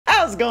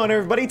How's it going,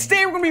 everybody?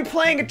 Today we're gonna be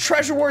playing a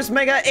Treasure Wars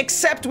Mega,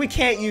 except we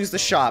can't use the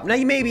shop. Now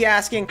you may be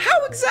asking,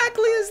 how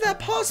exactly is that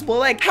possible?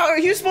 Like, how are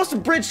you supposed to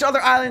bridge to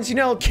other islands, you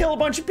know, kill a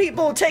bunch of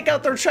people, take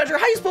out their treasure?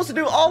 How are you supposed to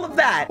do all of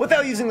that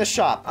without using the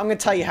shop? I'm gonna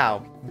tell you how.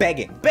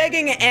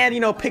 Begging and, you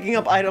know, picking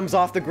up items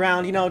off the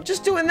ground, you know,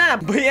 just doing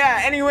that. But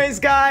yeah, anyways,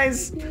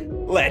 guys,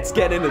 let's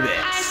get into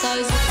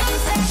this.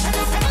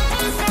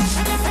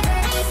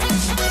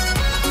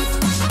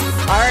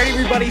 Alright,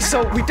 everybody,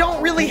 so we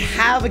don't really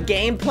have a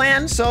game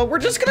plan, so we're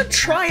just gonna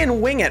try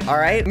and wing it,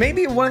 alright?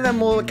 Maybe one of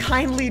them will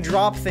kindly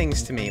drop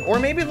things to me, or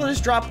maybe they'll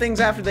just drop things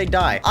after they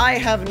die. I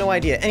have no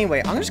idea.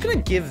 Anyway, I'm just gonna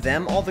give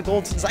them all the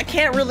gold since I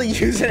can't really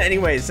use it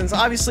anyways, since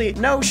obviously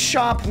no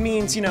shop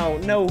means, you know,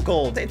 no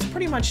gold. It's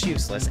pretty much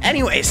useless.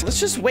 Anyways, let's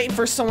just wait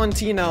for someone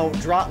to, you know,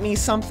 drop me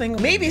something.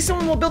 Maybe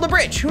someone will build a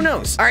bridge, who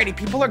knows? Alrighty,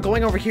 people are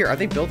going over here. Are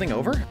they building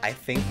over? I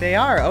think they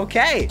are,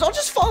 okay. So I'll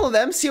just follow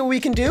them, see what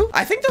we can do.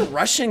 I think they're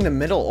rushing the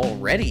middle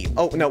already.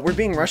 Oh, no, we're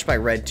being rushed by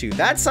red too.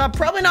 That's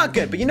probably not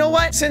good, but you know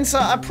what? Since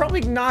I'm probably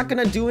not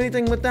gonna do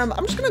anything with them,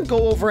 I'm just gonna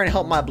go over and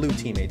help my blue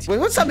teammates. Wait,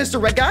 what's up,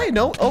 Mr. Red Guy?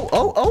 No,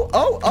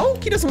 oh,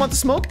 he doesn't want the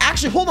smoke.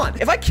 Actually, hold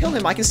on. If I kill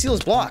him, I can steal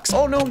his blocks.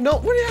 Oh, no,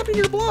 what happened to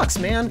your blocks,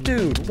 man?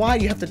 Dude, why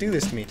do you have to do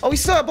this to me? Oh, he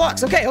still got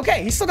blocks.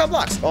 Okay, he still got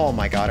blocks. Oh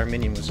my God, our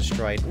minion was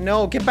destroyed.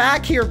 No, get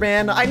back here,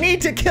 man. I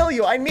need to kill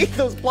you. I need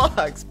those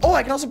blocks. Oh,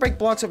 I can also break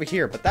blocks over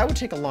here, but that would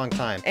take a long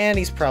time. And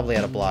he's probably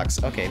out of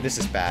blocks. Okay, this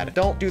is bad.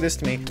 Don't do this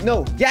to me.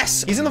 No, yes,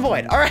 he's in the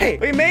void. All right,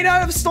 we may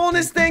not have stolen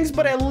his things,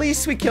 but at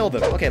least we killed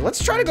him. Okay,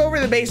 let's try to go over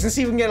to the base and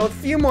see if we can get a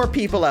few more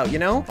people out, you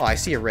know? Oh, I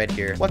see a red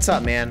here. What's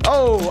up, man?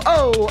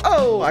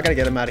 Oh, I gotta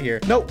get him out of here.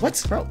 No,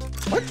 bro,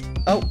 what?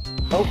 Oh,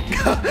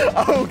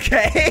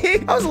 okay.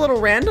 That was a little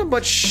random,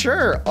 but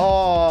sure.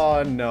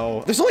 Oh,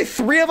 no. There's only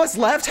 3 of us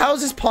left? How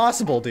is this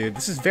possible, dude?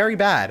 This is very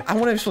bad.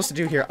 What am I supposed to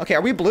do here? Okay,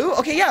 are we blue?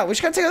 Okay, yeah, we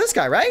just gotta take out this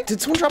guy, right? Did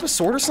someone drop a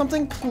sword or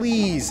something?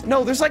 Please.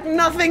 No, there's like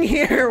nothing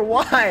here.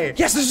 Why?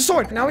 Yes, there's a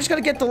sword. Now we just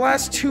gotta get the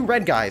last 2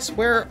 red guys.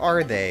 Where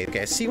are they?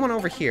 Okay, I see one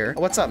over here.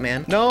 What's up,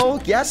 man? No,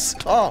 yes.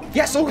 Oh,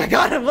 yes. Oh, I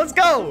got him. Let's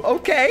go.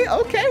 Okay,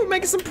 we're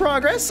making some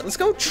progress. Let's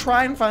go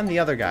try and find the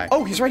other guy.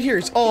 Oh, he's right here.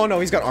 Oh,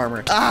 no, he's got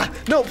armor. Ah,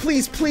 no,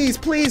 please.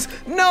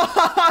 No.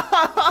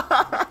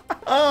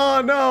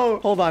 Oh, no.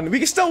 Hold on. We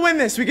can still win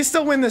this.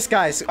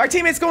 Guys. Our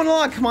teammate's going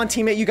along. Come on,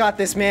 teammate. You got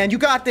this, man. You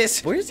got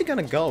this. Where is he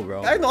gonna go,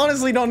 bro? I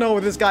honestly don't know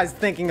where this guy's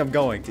thinking of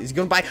going. Is he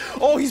gonna buy?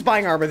 Oh, he's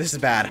buying armor. This is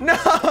bad.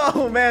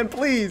 No, man,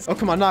 please. Oh,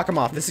 come on. Knock him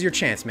off. This is your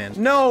chance, man.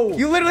 No.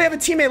 You literally have a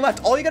teammate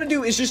left. All you gotta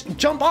do is just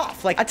jump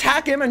off. Like,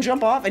 attack him and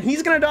jump off, and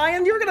he's gonna die,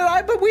 and you're gonna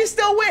die, but we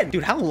still win.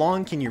 Dude, how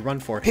long can you run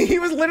for? He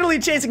was literally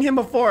chasing him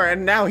before,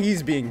 and now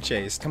he's being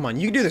chased. Come on.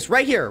 You can do this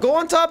right here. Go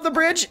on top of the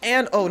bridge,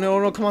 and oh,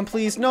 no. Come on,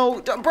 please.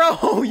 No,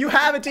 bro, you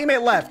have a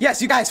teammate left.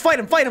 Yes, you guys, fight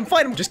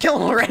him. Just kill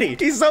him already.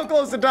 He's so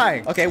close to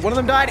dying. Okay, one of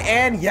them died,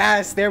 and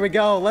yes, there we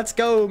go. Let's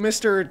go,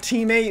 Mr.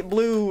 Teammate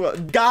Blue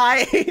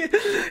Guy.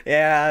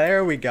 Yeah,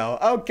 there we go.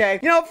 Okay.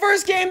 You know,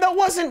 first game, that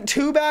wasn't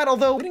too bad,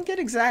 although we didn't get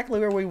exactly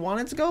where we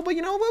wanted to go, but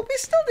you know what? We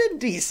still did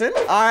decent.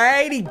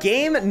 Alrighty,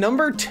 game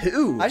number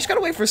 2. I just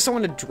gotta wait for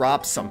someone to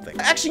drop something.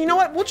 Actually, you know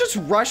what? We'll just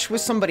rush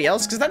with somebody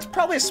else, because that's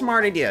probably a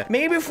smart idea.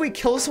 Maybe if we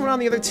kill someone on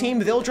the other team,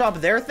 they'll drop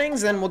their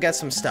things, then we'll get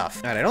some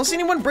stuff. All right, I don't see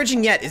anyone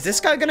bridging yet. Is this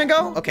guy gonna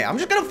go? Okay, I'm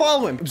just gonna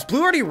follow him. Is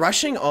Blue already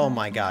rushing? Oh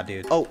my God,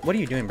 dude. Oh, what are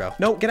you doing, bro?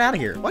 No, get out of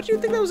here. Why do you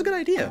think that was a good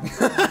idea?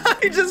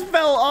 He just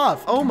fell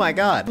off. Oh my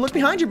God. Look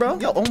behind you, bro.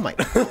 Yo, oh my.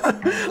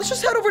 Let's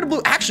just head over to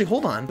Blue. Actually,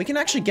 hold on. We can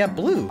actually get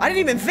Blue. I didn't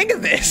even think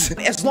of this.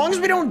 As long as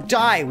we don't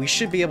die, we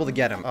should be able to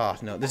get him. Oh,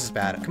 no, this is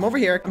bad. Come over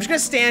here. I'm just gonna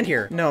stand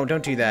here. No,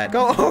 don't do that.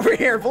 Go over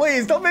here,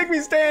 please. Don't make me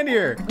stand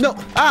here. No.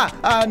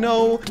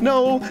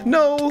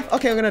 No.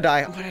 Okay, I'm gonna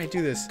die. Why did I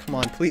do this? Come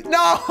on, please.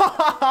 No.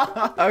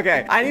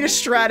 Okay, I need a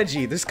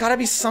strategy. There's gotta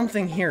be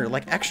something here,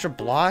 like extra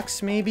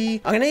blocks,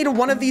 maybe. I'm gonna need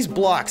one of these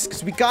blocks,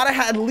 because we gotta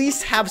at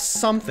least have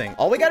something.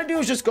 All we gotta do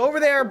is just go over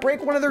there,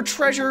 break one of their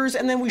treasures,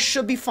 and then we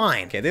should be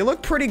fine. Okay, they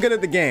look pretty good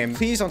at the game.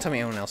 Please don't tell me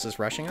anyone else is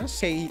rushing us.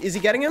 Okay, is he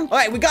getting him? All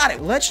right, we got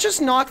it. Let's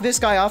just knock this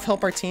guy off,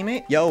 help our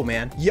teammate. Yo,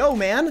 man.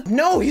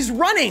 No, he's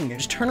running.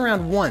 Just turn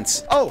around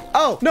once.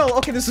 Oh, no.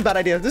 Okay, this is a bad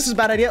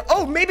idea.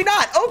 Oh, maybe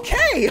not.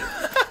 Okay.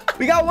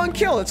 We got 1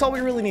 kill. That's all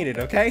we really needed,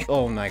 okay?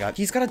 Oh my God.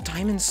 He's got a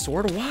diamond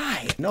sword.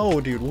 Why? No,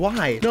 dude,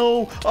 why?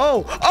 No.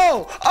 Oh.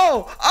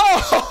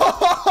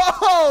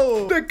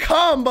 The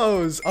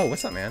combos. Oh,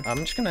 what's up, man? I'm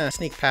just gonna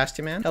sneak past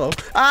you, man. Hello.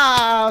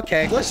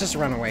 Okay. Let's just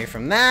run away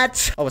from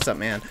that. Oh, what's up,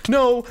 man?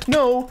 No.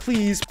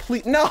 Please.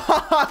 No.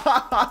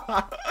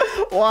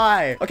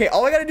 Why? Okay,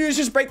 all I gotta do is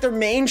just break their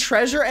main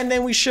treasure, and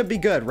then we should be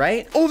good,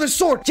 right? Oh, the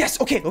sword. Yes.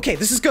 Okay.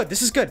 This is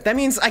good. That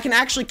means I can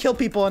actually kill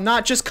people and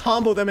not just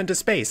combo them into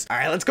space. All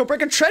right, let's go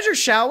break a treasure. treasure,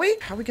 shall we?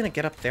 How are we gonna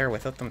get up there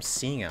without them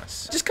seeing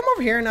us? Just come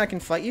over here and I can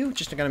fight you.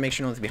 Just gotta make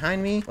sure no one's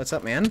behind me. What's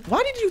up, man?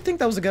 Why did you think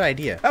that was a good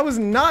idea? That was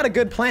not a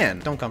good plan.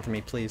 Don't come for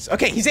me, please.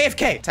 Okay, he's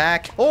AFK.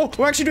 Attack. Oh,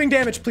 we're actually doing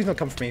damage. Please don't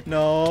come for me.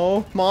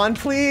 No. Come on,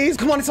 please.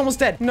 Come on, it's almost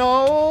dead.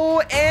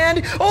 No,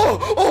 and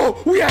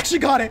oh, we actually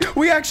got it.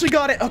 We actually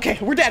got it. Okay,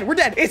 we're dead. We're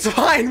dead. It's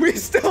fine. We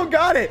still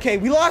got it. Okay,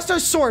 we lost our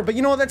sword, but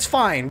you know what? That's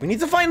fine. We need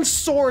to find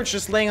swords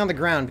just laying on the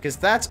ground because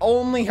that's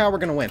only how we're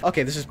gonna win.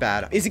 Okay, this is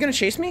bad. Is he gonna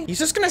chase me? He's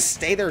just gonna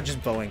stay there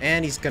just bowing,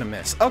 and he's gonna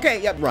miss.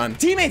 Okay, yep, run.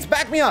 Teammates,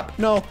 back me up.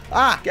 No.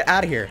 Get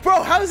out of here.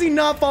 Bro, how is he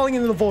not falling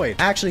into the void?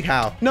 Actually,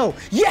 how? No.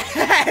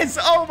 Yes!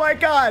 Oh my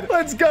god.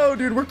 Let's go,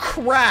 dude. We're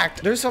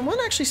cracked. There's someone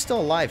actually still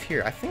alive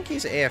here. I think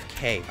he's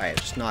AFK. All right,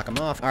 just knock him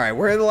off. All right,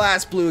 where are the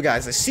last blue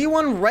guys? I see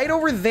one right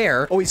over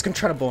there. Oh, he's gonna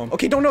try to bow him.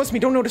 Okay, don't notice me.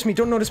 Don't notice me.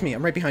 Don't notice me.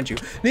 I'm right behind you.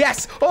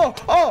 Yes.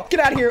 Oh, get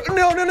out of here.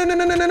 No.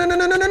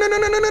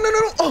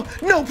 Oh,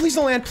 no, please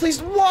don't land.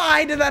 Please.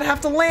 Why did that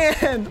have to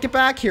land? Get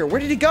back here. Where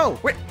did he go?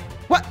 Where?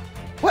 What?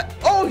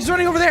 Oh, he's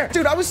running over there.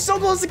 Dude, I was so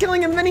close to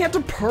killing him, and then he had to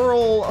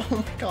pearl. Oh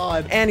my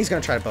god. And he's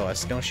gonna try to bow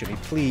us. Don't shoot me,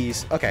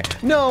 please. Okay.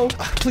 No.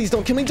 Please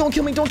don't kill me. Don't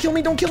kill me. Don't kill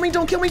me. Don't kill me.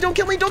 Don't kill me. Don't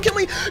kill me. Don't kill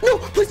me. No.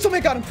 Please tell me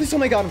I got him. Please tell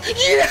me I got him.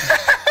 Yes!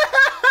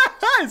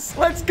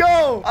 Let's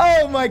go.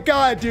 Oh my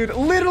god, dude.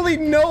 Literally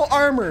no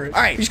armor. All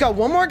right, we just got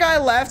one more guy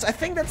left. I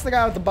think that's the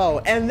guy with the bow,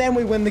 and then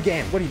we win the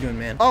game. What are you doing,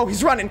 man? Oh,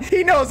 he's running.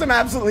 He knows I'm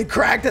absolutely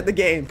cracked at the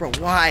game. Bro,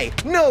 why?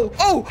 No.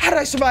 Oh, how did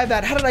I survive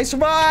that? How did I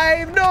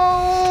survive? No.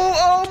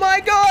 Oh my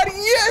god.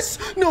 Yes.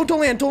 No, don't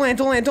land. Don't land.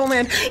 Don't land. Don't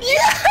land.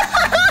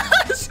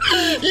 Yes!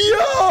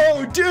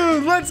 Yo,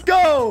 dude, let's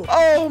go.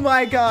 Oh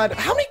my god.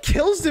 How many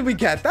kills did we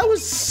get? That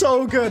was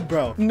so good,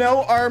 bro.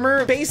 No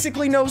armor,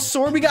 basically no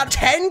sword. We got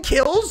 10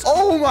 kills.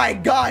 Oh my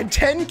god,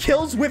 10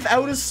 kills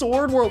without a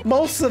sword. Well,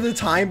 most of the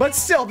time, but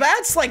still,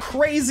 that's like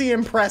crazy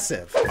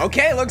impressive.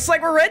 Okay, looks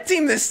like we're red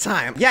team this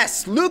time.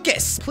 Yes,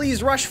 Lucas,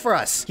 please rush for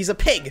us. He's a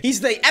pig. He's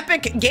the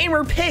epic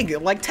gamer pig,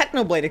 like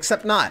𝘒𝘦𝘢𝘕,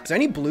 except not. Is there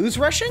any blues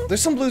rushing?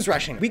 There's some blues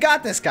rushing. We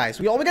got this, guys.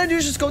 All we gotta do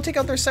is just go take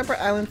out their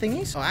separate island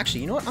thingies. Oh,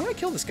 actually, you know what? I'm gonna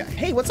kill this guy.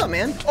 Hey, what's up,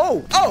 man?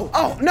 Oh,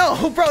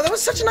 no, bro, that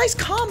was such a nice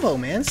combo,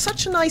 man.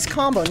 Such a nice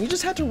combo, and you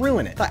just had to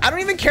ruin it. Like, I don't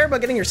even care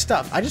about getting your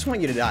stuff. I just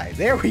want you to die.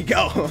 There we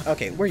go.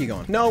 Okay, where are you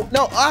going? No,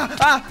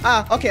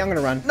 okay, I'm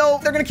gonna run. No,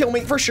 they're gonna kill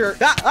me for sure.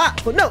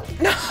 No,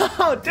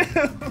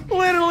 dude.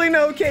 Literally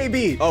no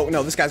KB. Oh,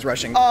 no, this guy's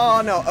rushing.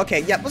 Oh, no,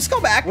 okay, yeah, let's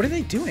go back. What are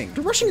they doing?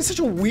 They're rushing in such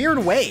a weird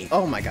way.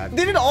 Oh my god.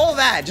 They did all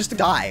that just to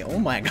die. Oh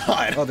my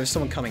god. Oh, there's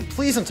someone coming.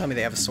 Please don't tell me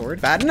they have a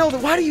sword. Bad. No,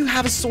 why do you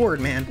have a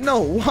sword, man? No,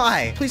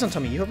 why? Please don't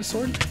tell me you have a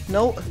sword.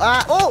 No,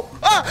 oh,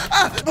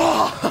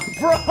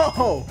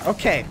 bro.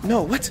 Okay,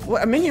 no, what?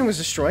 A minion was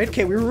destroyed.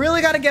 Okay, we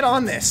really gotta get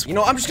on this. You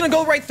know, I'm just gonna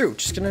go right through.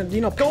 Just gonna,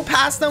 you know, go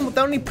past them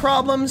without any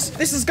problems.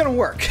 This is gonna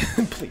work.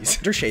 Please.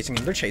 They're chasing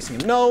him. They're chasing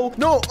him. No,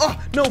 no,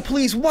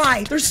 please.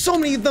 Why? There's so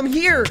many of them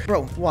here.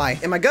 Bro, why?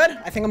 Am I good?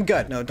 I think I'm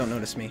good. No, don't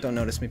notice me. Don't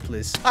notice me,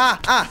 please.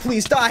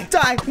 Please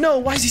die. No,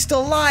 why is he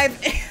still alive?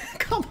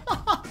 Come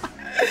on.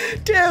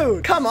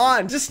 Dude, come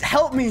on, just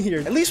help me here.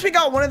 At least we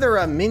got one of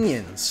their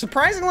minions.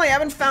 Surprisingly, I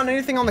haven't found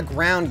anything on the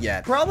ground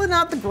yet. Probably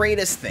not the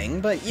greatest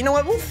thing, but you know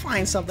what? We'll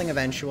find something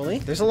eventually.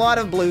 There's a lot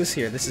of blues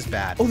here. This is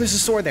bad. Oh, there's a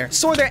sword there.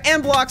 Sword there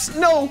and blocks.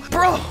 No,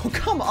 bro,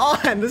 come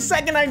on. The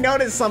second I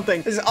notice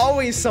something, there's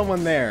always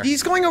someone there.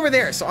 He's going over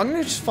there, so I'm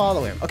gonna just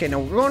follow him. Okay, no,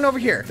 we're going over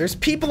here. There's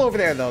people over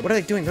there, though. What are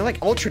they doing? They're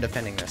like ultra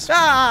defending this.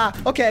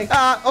 Okay.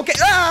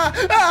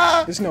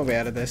 There's no way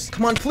out of this.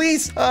 Come on,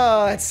 please.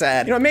 Oh, that's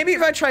sad. You know, maybe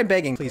if I try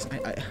begging, please.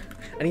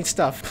 I need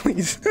stuff,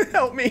 please.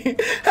 Help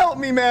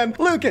me, man.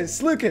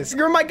 Lucas,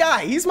 you're my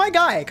guy. He's my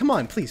guy. Come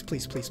on, please.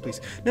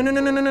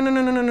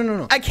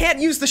 No. I can't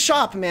use the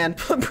shop, man.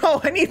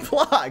 Bro, I need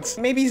blocks.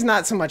 Maybe he's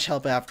not so much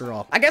help after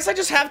all. I guess I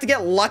just have to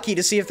get lucky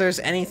to see if there's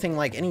anything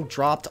like any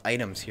dropped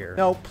items here.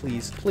 No,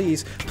 please.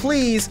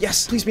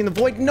 Yes, please be in the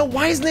void. No,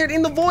 why isn't there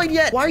in the void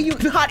yet? Why are you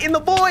not in the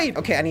void?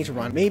 Okay, I need to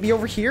run. Maybe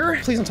over here?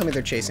 Please don't tell me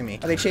they're chasing me.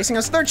 Are they chasing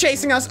us? They're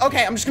chasing us.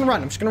 Okay, I'm just gonna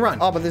run.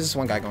 Oh, but there's this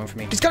one guy going for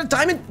me. He's got a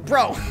diamond.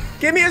 Bro,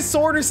 give me a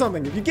sword or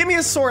something. If you give me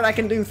a sword, I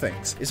can do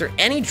things. Is there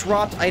any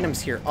dropped items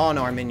here? Oh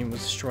no, our minion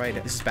was destroyed.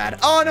 This is bad.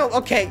 Oh no,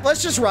 okay,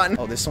 let's just run.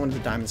 Oh, there's someone with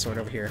a diamond sword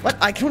over here. What?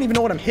 I don't even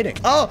know what I'm hitting.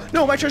 Oh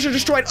no, my treasure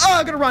destroyed. Oh,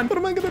 I'm gonna run. What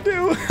am I gonna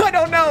do? I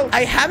don't know.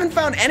 I haven't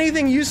found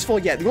anything useful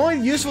yet. The only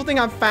useful thing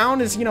I've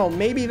found is, you know,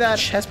 maybe that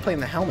chest plate in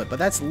the helmet, but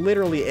that's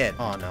literally it.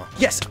 Oh no.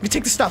 Yes, let me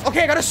take the stuff.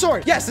 Okay, I got a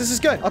sword. Yes, this is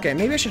good. Okay,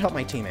 maybe I should help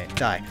my teammate.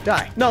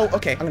 Die. No,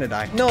 okay, I'm gonna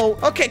die. No,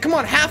 okay, come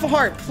on, half a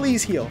heart.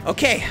 Please heal.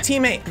 Okay,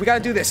 teammate, we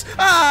gotta do this.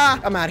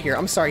 I'm out of here.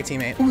 I'm sorry,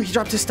 teammate. Ooh, he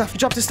dropped his stuff.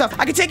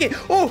 I can take it.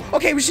 Oh,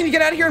 okay, we just need to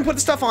get out of here and put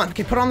the stuff on.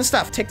 Okay, put on the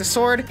stuff. Take the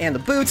sword and the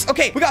boots.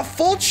 Okay, we got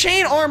full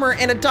chain armor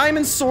and a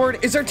diamond sword.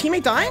 Is our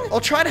teammate dying?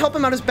 I'll try to help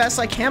him out as best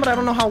I can, but I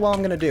don't know how well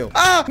I'm gonna do.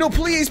 No,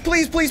 please.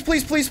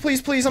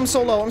 I'm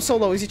so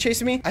low. Is he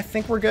chasing me? I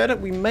think we're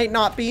good. We might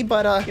not be,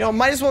 but you know,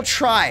 might as well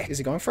try. Is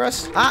he going for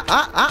us?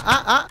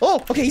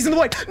 Oh, okay, he's in the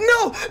void.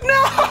 No.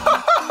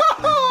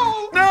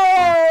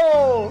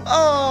 No!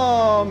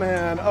 Oh,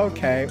 man.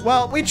 Okay.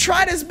 Well, we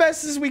tried as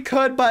best as we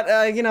could,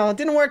 but, you know, it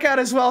didn't work out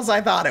as well as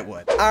I thought it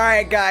would. All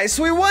right, guys.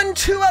 So we won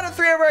 2 out of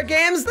 3 of our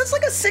games. That's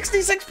like a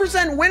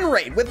 66% win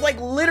rate with, like,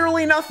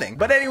 literally nothing.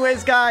 But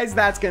anyways, guys,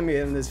 that's gonna be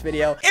it in this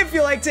video. If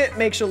you liked it,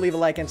 make sure to leave a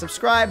like and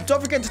subscribe.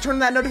 Don't forget to turn on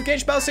that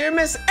notification bell so you don't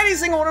miss any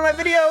single one of my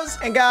videos.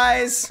 And,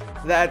 guys,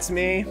 that's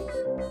me.